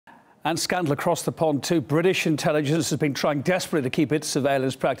And scandal across the pond too. British intelligence has been trying desperately to keep its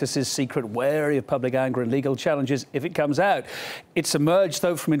surveillance practices secret, wary of public anger and legal challenges if it comes out. It's emerged,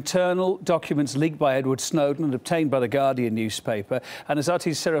 though, from internal documents leaked by Edward Snowden and obtained by the Guardian newspaper. And as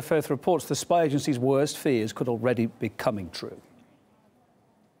RT's Sara Firth reports, the spy agency's worst fears could already be coming true.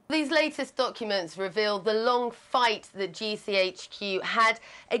 These latest documents reveal the long fight that GCHQ had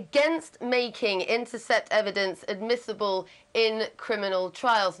against making intercept evidence admissible in criminal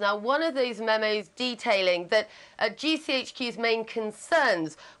trials. Now, one of those memos detailing that GCHQ's main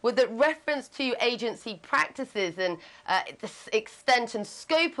concerns were that reference to agency practices and the extent and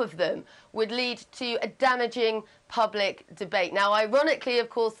scope of them would lead to a damaging public debate. Now, ironically, of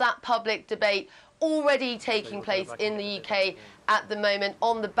course, that public debate already taking place in the UK at the moment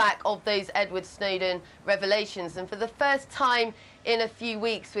on the back of those Edward Snowden revelations. And for the first time in a few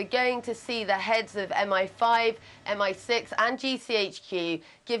weeks, we're going to see the heads of MI5, MI6 and GCHQ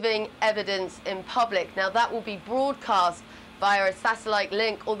giving evidence in public. Now, that will be broadcast via a satellite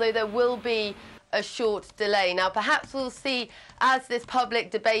link, although there will be a short delay. Now, perhaps we'll see, as this public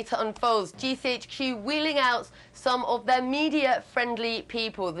debate unfolds, GCHQ wheeling out some of their media-friendly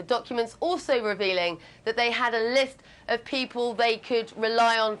people. The documents also revealing that they had a list of people they could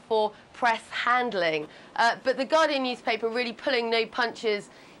rely on for press handling. But the Guardian newspaper really pulling no punches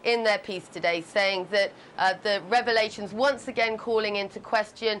in their piece today, saying that the revelations once again calling into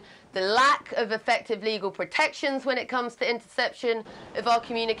question the lack of effective legal protections when it comes to interception of our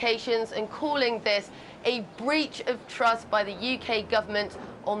communications, and calling this a breach of trust by the UK government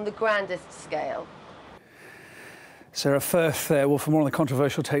on the grandest scale. Sara Firth there. Well, for more on the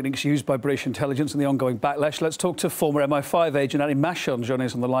controversial techniques used by British intelligence and the ongoing backlash, let's talk to former MI5 agent Annie Machon, joining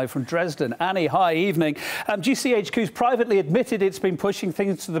us on the live from Dresden. Annie, hi, evening. GCHQ's privately admitted it's been pushing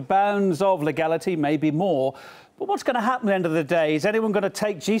things to the bounds of legality, maybe more. But what's going to happen at the end of the day? Is anyone going to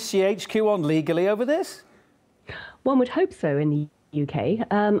take GCHQ on legally over this? One would hope so in the UK.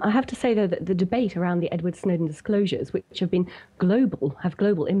 I have to say, though, that the debate around the Edward Snowden disclosures, which have been global, have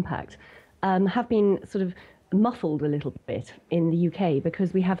global impact, have been sort of muffled a little bit in the UK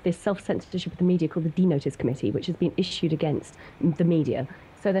because we have this self-censorship of the media called the D-Notice Committee, which has been issued against the media.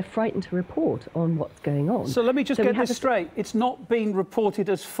 So they're frightened to report on what's going on. So let me just get this straight. It's not being reported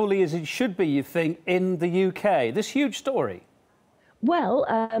as fully as it should be, you think, in the UK? This huge story? Well,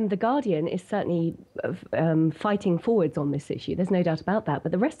 The Guardian is certainly fighting forwards on this issue. There's no doubt about that.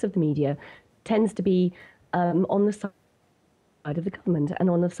 But the rest of the media tends to be on the side of the government and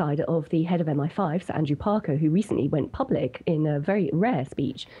on the side of the head of MI5, Sir Andrew Parker, who recently went public in a very rare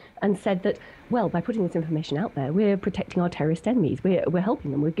speech and said that, well, by putting this information out there, we're protecting our terrorist enemies. We're helping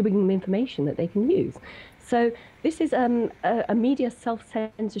them. We're giving them information that they can use. So this is a media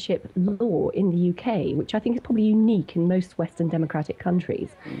self-censorship law in the UK, which I think is probably unique in most Western democratic countries.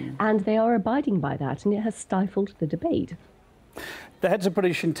 And they are abiding by that, and it has stifled the debate. The heads of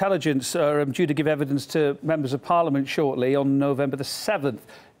British intelligence are due to give evidence to members of Parliament shortly on November the 7th.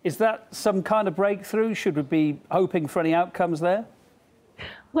 Is that some kind of breakthrough? Should we be hoping for any outcomes there?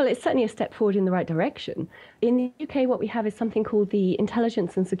 Well, it's certainly a step forward in the right direction. In the UK, what we have is something called the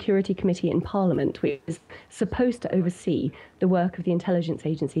Intelligence and Security Committee in Parliament, which is supposed to oversee the work of the intelligence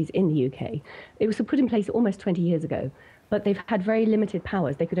agencies in the UK. It was put in place almost 20 years ago, but they've had very limited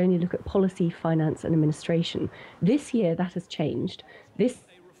powers. They could only look at policy, finance and administration. This year, that has changed. This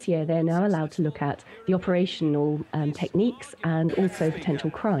year, they're now allowed to look at the operational techniques and also potential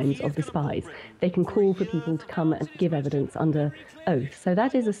crimes of the spies. They can call for people to come and give evidence under oath. So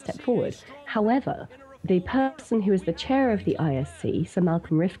that is a step forward. However, the person who is the chair of the ISC, Sir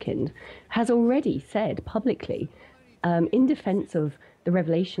Malcolm Rifkind, has already said publicly, in defence of the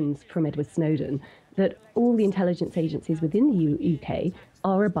revelations from Edward Snowden, that all the intelligence agencies within the UK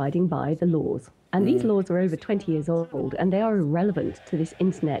are abiding by the laws. And these laws are over 20 years old, and they are irrelevant to this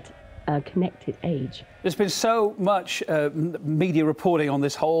internet connected age. There's been so much media reporting on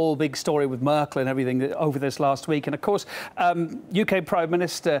this whole big story with Merkel and everything over this last week. And of course, UK Prime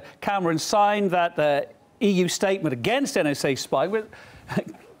Minister Cameron signed that EU statement against NSA spying.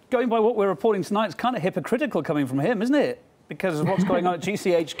 Going by what we're reporting tonight, it's kind of hypocritical coming from him, isn't it? Because of what's going on at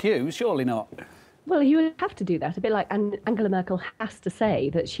GCHQ, surely not. Well, you would have to do that, a bit like Angela Merkel has to say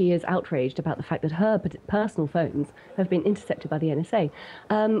that she is outraged about the fact that her personal phones have been intercepted by the NSA.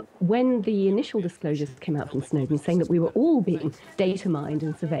 When the initial disclosures came out from Snowden saying that we were all being data mined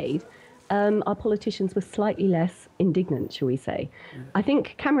and surveyed, our politicians were slightly less indignant, shall we say. I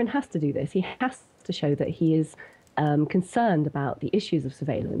think Cameron has to do this. He has to show that he is concerned about the issues of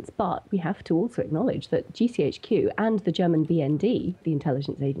surveillance, but we have to also acknowledge that GCHQ and the German BND, the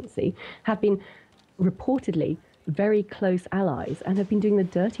intelligence agency, have been reportedly very close allies and have been doing the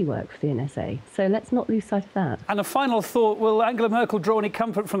dirty work for the NSA. So let's not lose sight of that. And a final thought, will Angela Merkel draw any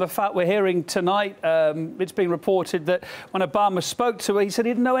comfort from the fact we're hearing tonight? It's been reported that when Obama spoke to her, he said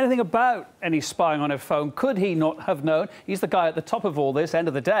he didn't know anything about any spying on her phone. Could he not have known? He's the guy at the top of all this, end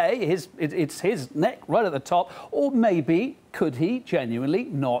of the day. It's his neck right at the top. Or maybe, could he genuinely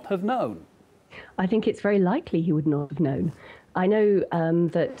not have known? I think it's very likely he would not have known. I know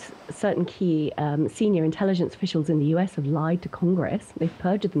that certain key senior intelligence officials in the US have lied to Congress. They've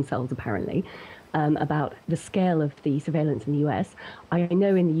perjured themselves, apparently, about the scale of the surveillance in the US. I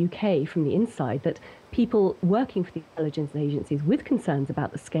know in the UK, from the inside, that people working for the intelligence agencies with concerns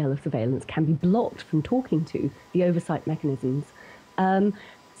about the scale of surveillance can be blocked from talking to the oversight mechanisms.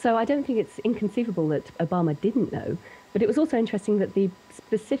 So I don't think it's inconceivable that Obama didn't know. But it was also interesting that the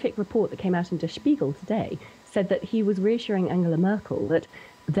specific report that came out in Der Spiegel today said that he was reassuring Angela Merkel that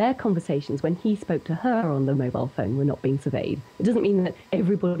their conversations when he spoke to her on the mobile phone were not being surveyed. It doesn't mean that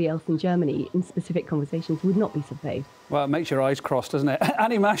everybody else in Germany in specific conversations would not be surveyed. Well, it makes your eyes cross, doesn't it?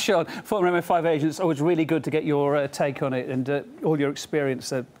 Annie Machon, former MI5 agent, it's always really good to get your take on it and all your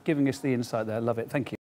experience giving us the insight there. Love it. Thank you.